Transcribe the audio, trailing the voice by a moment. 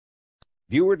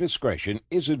Viewer discretion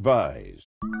is advised.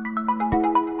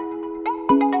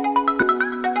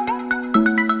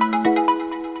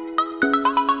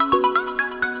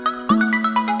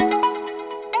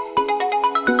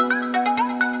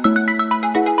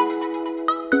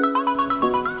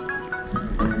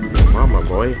 Mama,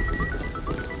 boy.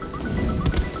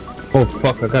 Oh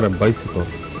fuck, I got a bicycle.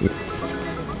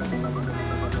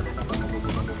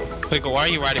 Clico, why are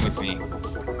you riding with me?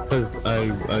 Because I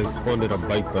spawned at a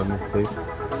bike by mistake.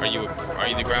 Are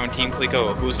you the ground team,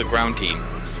 Clico? Who's the ground team?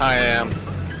 I am.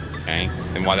 Okay.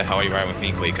 Then why the hell are you riding with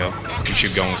me, Clico? You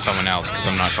should go with someone else, because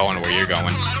I'm not going where you're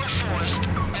going.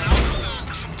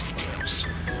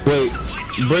 Wait,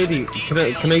 Brady,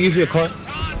 can I use your car?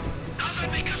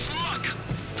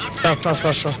 Stop.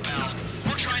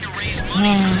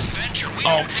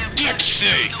 Oh, for Dick's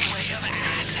sake!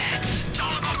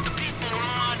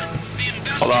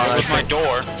 Hold on. Close my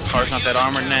door. Car's not that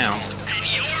armored now.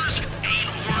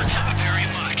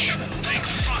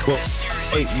 Well,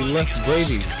 wait, you left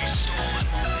Brady.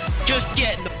 Just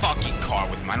get in the fucking car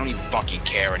with him. I don't even fucking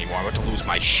care anymore. I'm about to lose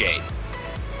my shit.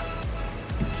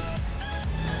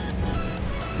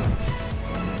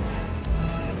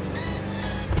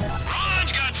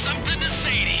 Ron's got something to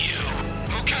say to you.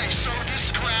 Okay, so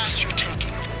this grass you're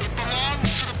taking, it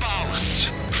belongs to the Ballas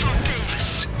from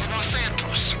Davis in Los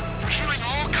Santos. We're hearing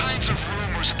all kinds of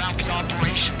rumors about the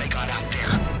operation they got out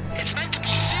there. It's meant to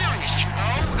be serious, you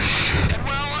know? And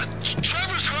well,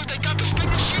 Trevor's heard they got this big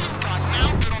machine gun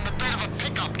mounted on the bed of a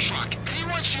pickup truck, and he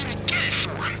wants you to get it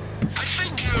for him. I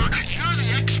figure you're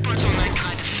the experts on that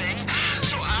kind of thing,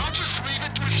 so I'll just leave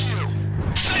it with you.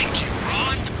 Thank you,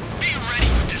 Ron. Be ready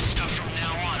with this stuff from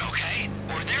now on, okay?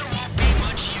 Or there won't be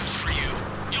much use for you.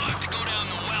 You'll have to go down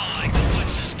the well like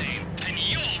what's his name, and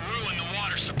you'll ruin the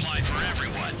water supply for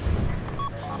everyone.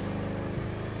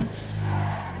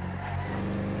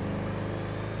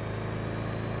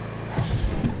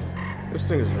 This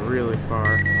thing is really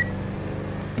far.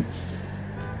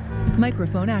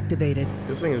 Microphone activated.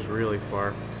 This thing is really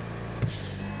far.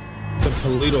 The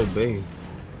Toledo Bay.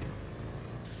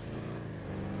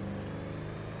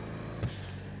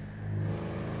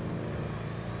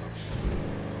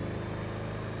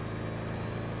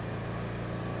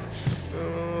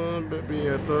 Baby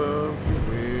at the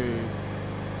way.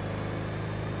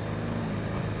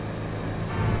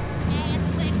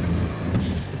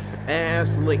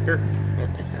 Ass liquor.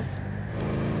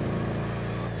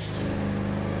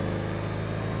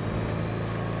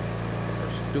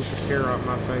 Stupid hair on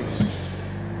my face.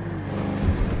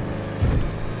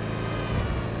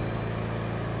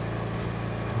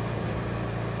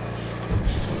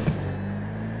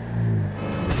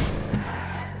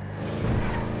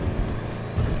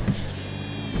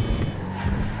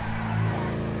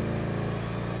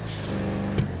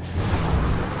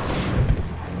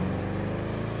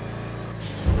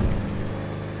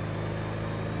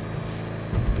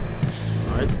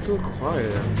 Why is it so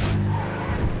quiet?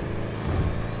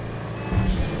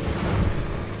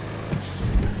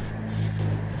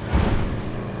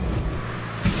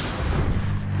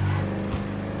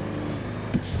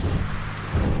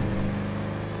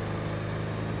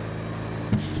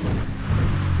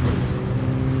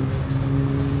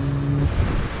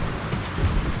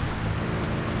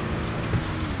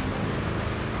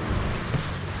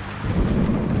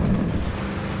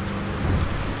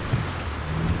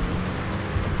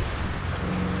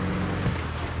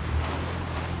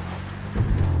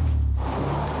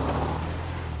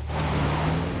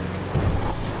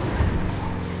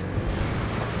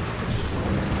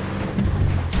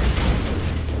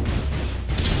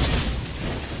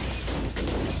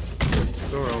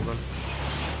 Door open.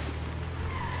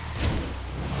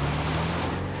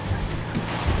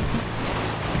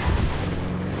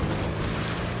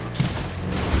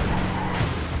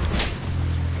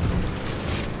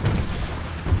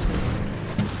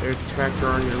 There's the tractor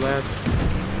on your left.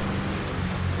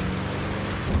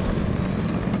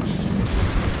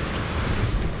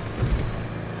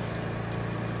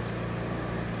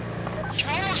 You're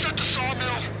almost at the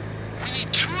sawmill. We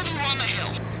need 2 of you on the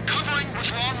hill, covering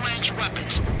with long-range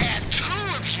weapons, and 2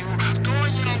 of you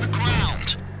going in on the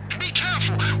ground. And be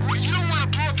careful, you don't want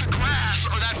to blow up the grass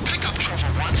or that pickup truck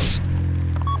for once.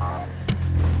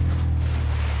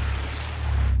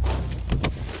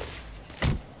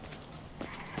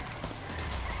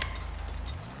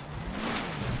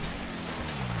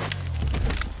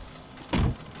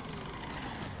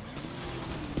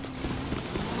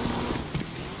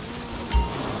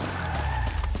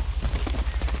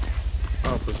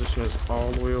 Oh, position is all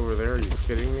the way over there. Are you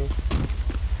kidding me?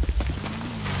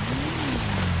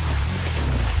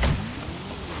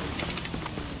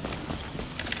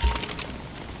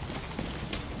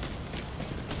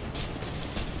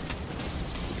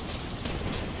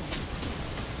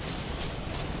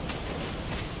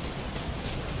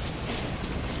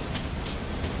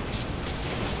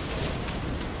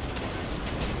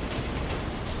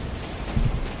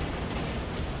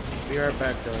 Be right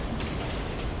back, guys.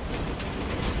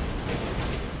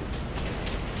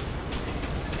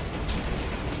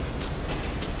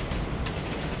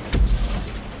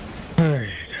 Alright.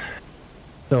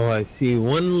 So I see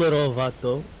one little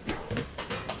vato.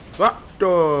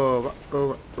 Vato.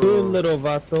 Two little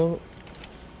vato.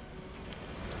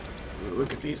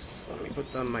 Look at these. Let me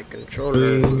put down my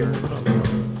controller.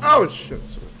 Oh shit.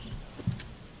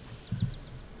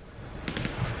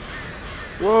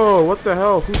 Whoa, what the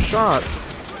hell? Who shot?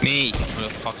 Me. What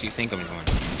the fuck do you think I'm doing?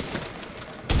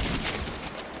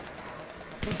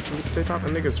 Let me take out the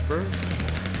niggas first.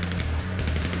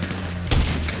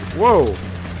 Whoa.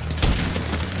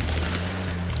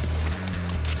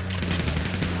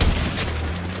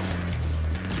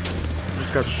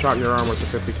 Just got shot in your arm with a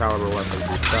 50 caliber weapon.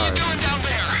 How you doing down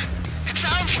there? It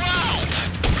sounds loud.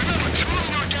 Remember, 2 of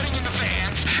you are getting in the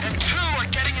vans, and 2 are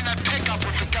getting in that pickup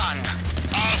with the gun.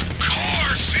 Of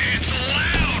course, it's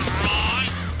loud, Ron.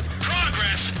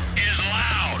 Progress is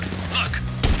loud. Look,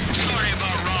 sorry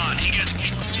about Ron. He gets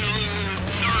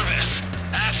nervous,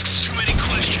 asks too many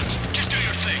questions. Just do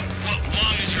your thing. Well,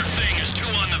 long as your thing is 2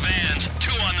 on the vans,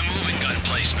 2 on the moving gun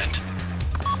placement.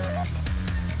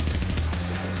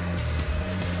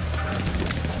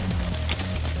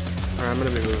 Alright, I'm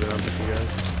gonna be moving up with you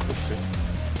guys. Let's see.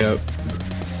 Yep.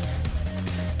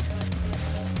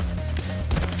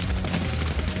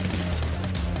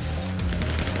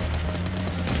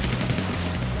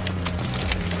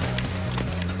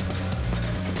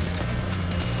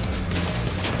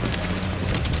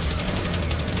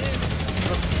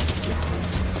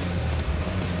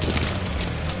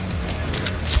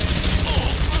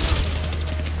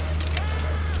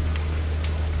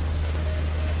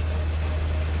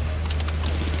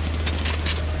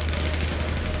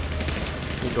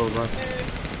 Go left.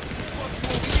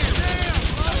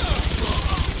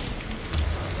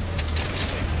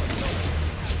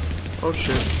 Oh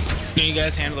shit. Can you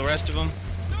guys handle the rest of them?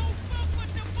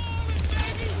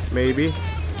 Maybe.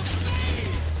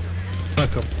 I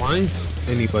could find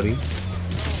anybody.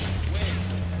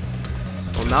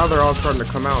 Well, now they're all starting to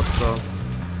come out, so.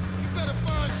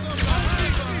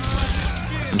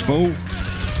 Oh.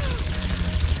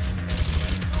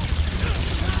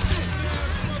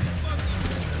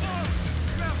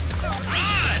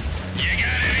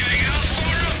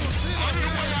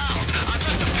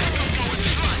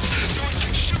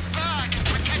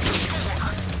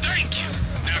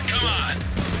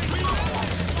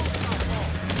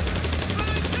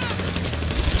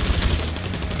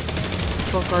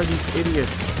 What the fuck are these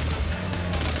idiots?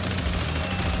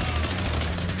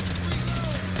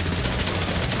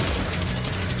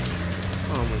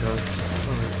 Oh my god.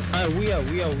 Alright, we are.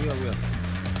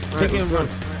 Alright, Take it and let's run.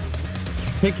 go.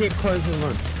 Take it, cars and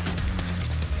run.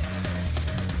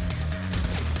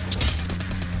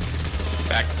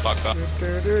 Back the fuck up.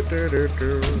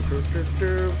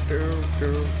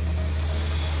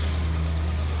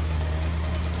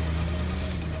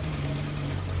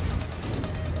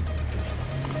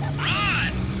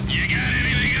 You got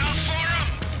anything else for him?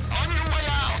 On your way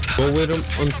out. Go with him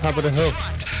on top of the hill.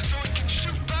 So he can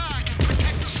shoot back and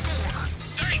protect the score.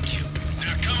 Thank you.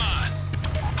 Now come on.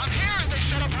 I'm hearing they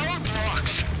set up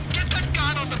roadblocks. Get that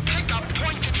gun on the pickup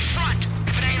pointed front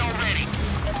if it ain't already.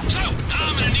 So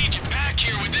I'm gonna need you back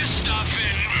here with this stuff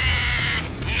in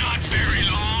not very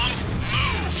long.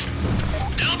 Move.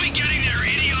 They'll be getting their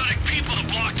idiotic people to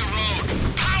block the road.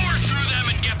 Power through them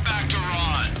and get back to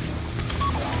Ron.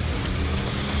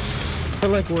 I feel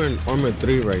like we're in Armor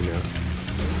 3 right now.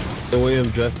 The way I'm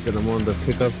dressed and I'm on the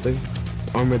pickup thing.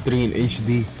 Armor 3 in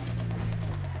HD.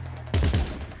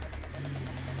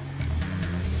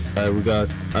 Alright, we got.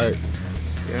 Alright.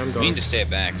 Yeah, I'm I going. mean to stay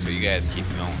back, so you guys keep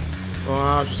going. Well,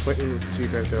 I was just waiting to see you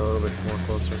guys get a little bit more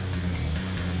closer.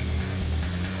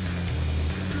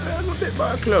 A little bit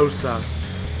more closer.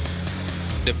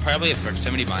 They probably have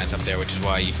proximity mines up there, which is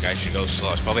why you guys should go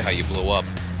slow. It's probably how you blew up.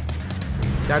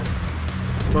 That's.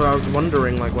 Well, I was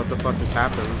wondering, like, what the fuck just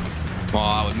happened. Well,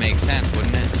 that would make sense,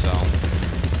 wouldn't it? So,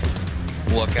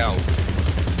 look out.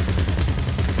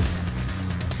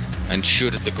 And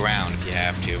shoot at the ground if you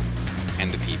have to.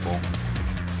 And the people.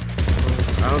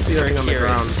 I don't see anything on the Here is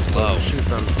ground. So slow. just shoot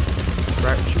them.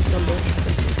 Right, shoot them,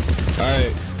 bitch.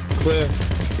 Alright, clear.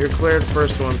 You're cleared,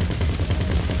 first one.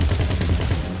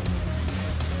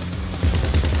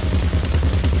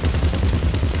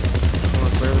 Come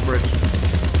on, clear the bridge.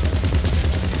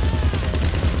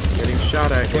 Getting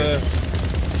shot at Clear. here.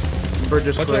 Bridge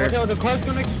is Watch clear. out, the car's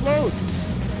gonna explode.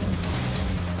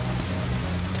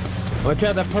 Watch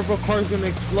out, that purple car's gonna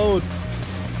explode.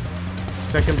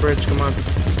 Second bridge, come on.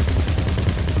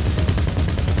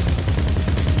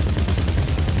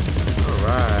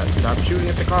 Alright, stop shooting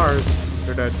at the cars.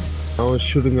 They're dead. I was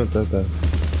shooting at that guy.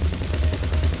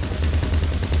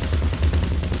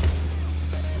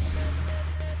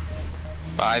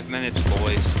 Five minutes,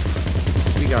 boys.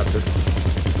 We got this.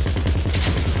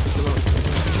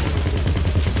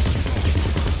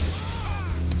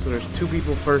 So there's 2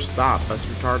 people per stop. That's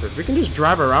retarded. We can just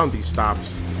drive around these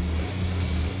stops.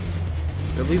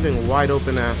 They're leaving wide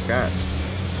open ass gaps.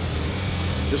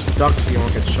 Just duck so you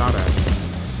won't get shot at.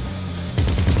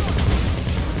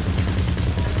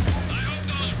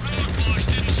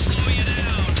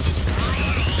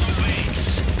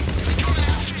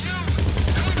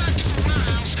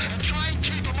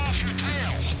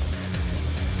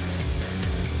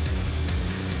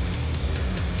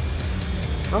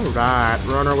 Alright,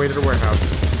 we're on our way to the warehouse.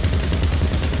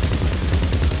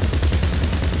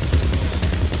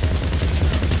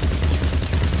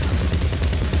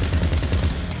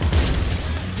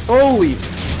 Holy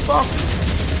fuck!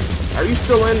 Are you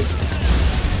still in?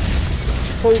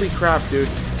 Holy crap, dude.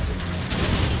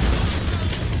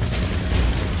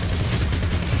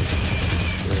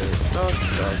 Duck,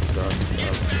 duck, duck,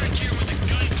 duck.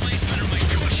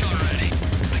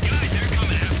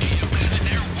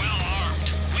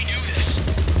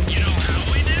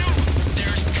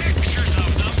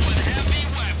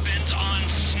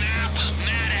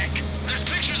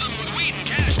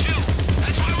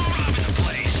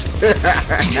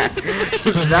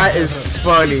 That is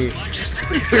funny.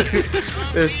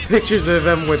 There's pictures of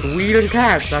them with weed and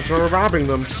cash. That's why we're robbing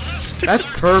them. That's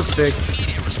perfect.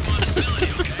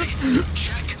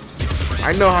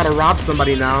 I know how to rob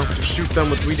somebody now. Just shoot them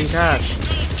with weed and cash.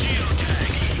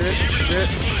 Shit, shit,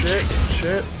 shit,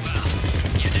 shit.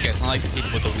 Yeah, it's not like the people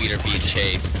with the weed are being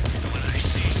chased.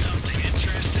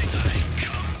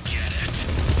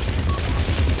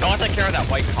 Don't want to take care of that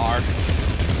white car.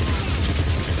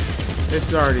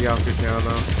 It's already off your tail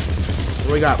now.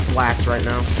 We got flats right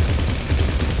now.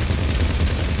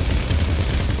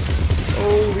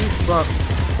 Holy fuck.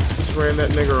 Just ran that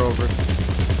nigger over.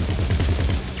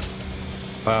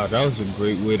 Wow, that was a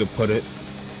great way to put it.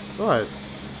 What?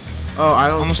 Oh, I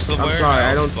don't. I'm Almost sorry.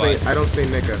 I don't say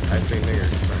nigga. I say nigger.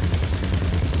 Sorry.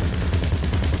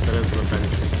 That doesn't offend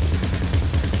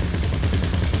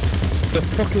you. The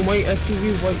fucking white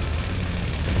SUV, white.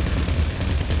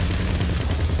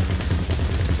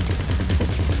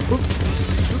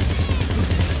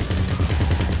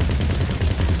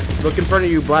 Look in front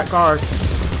of you, black car. There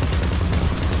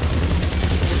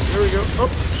we go. Oh,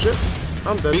 shit.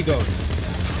 I'm dead. We go.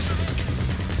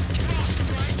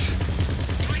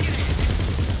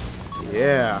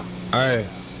 Yeah. Alright.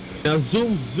 Now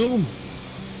zoom, zoom.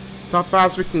 That's how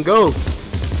fast we can go.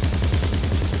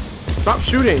 Stop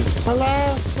shooting.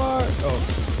 Hello, far. Oh.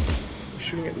 We're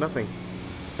shooting at nothing.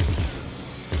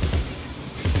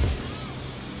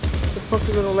 What the fuck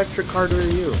did an electric car do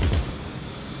to you?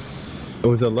 It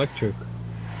was electric.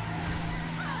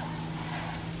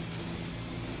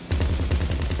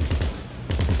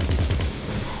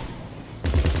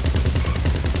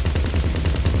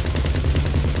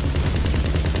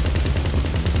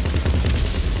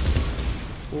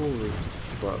 Holy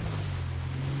fuck.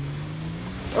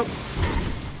 Oh,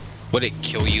 Would it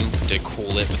kill you to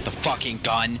cool it with the fucking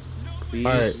gun? please.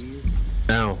 Alright.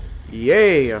 Now.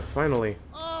 Yay, finally.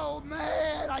 Oh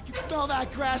man, I can smell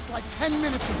that grass like 10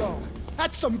 minutes ago.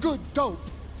 That's some good dope.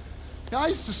 Yeah, I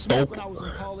used to smoke when I was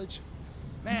in college.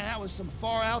 Man, that was some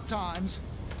far out times.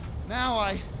 Now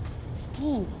I,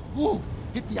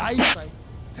 hit the ice. I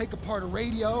take apart a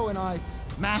radio and I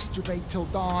masturbate till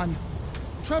dawn.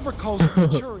 Trevor calls it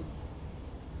security.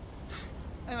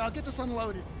 And I'll get this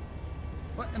unloaded.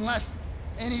 But unless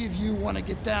any of you want to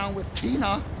get down with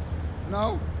Tina,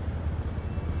 no?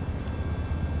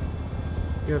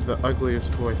 You have the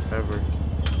ugliest voice ever.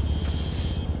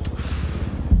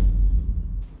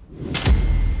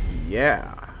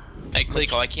 Yeah. Hey,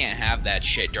 Cleco, I can't have that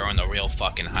shit during the real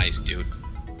fucking heist, dude.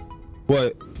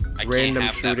 What? I Random can't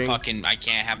have shooting? that fucking. I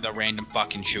can't have the random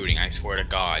fucking shooting. I swear to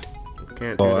God.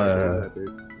 Can't do that,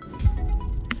 dude.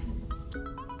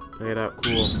 Play it out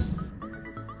cool.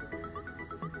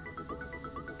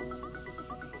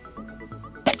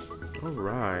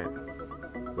 Alright.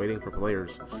 Waiting for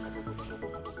players.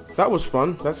 That was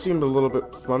fun. That seemed a little bit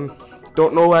fun.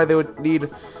 Don't know why they would need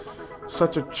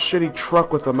such a shitty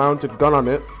truck with a mounted gun on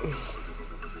it.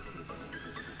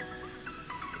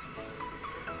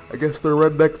 I guess they're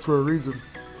rednecks for a reason.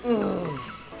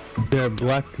 They're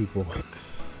black people.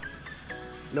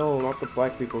 No, not the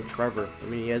black people, Trevor. I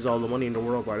mean, he has all the money in the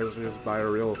world. Why doesn't he just buy a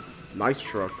real nice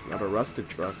truck, not a rusted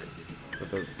truck,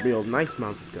 with a real nice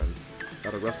mounted gun,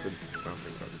 not a rusted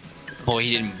mounted gun? Well,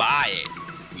 he didn't buy it.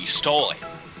 You stole it.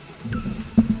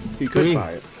 You could Free.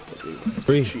 buy it.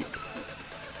 Free. Cheap.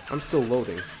 I'm still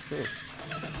loading. Yeah.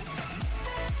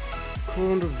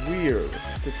 Kind of weird.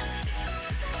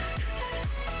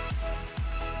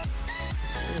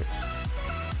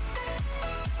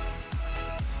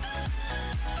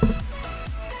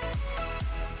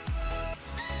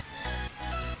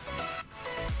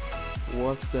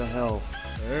 What the hell?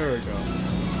 There we go.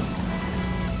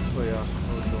 Oh yeah.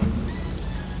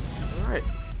 Alright.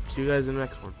 See you guys in the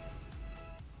next one.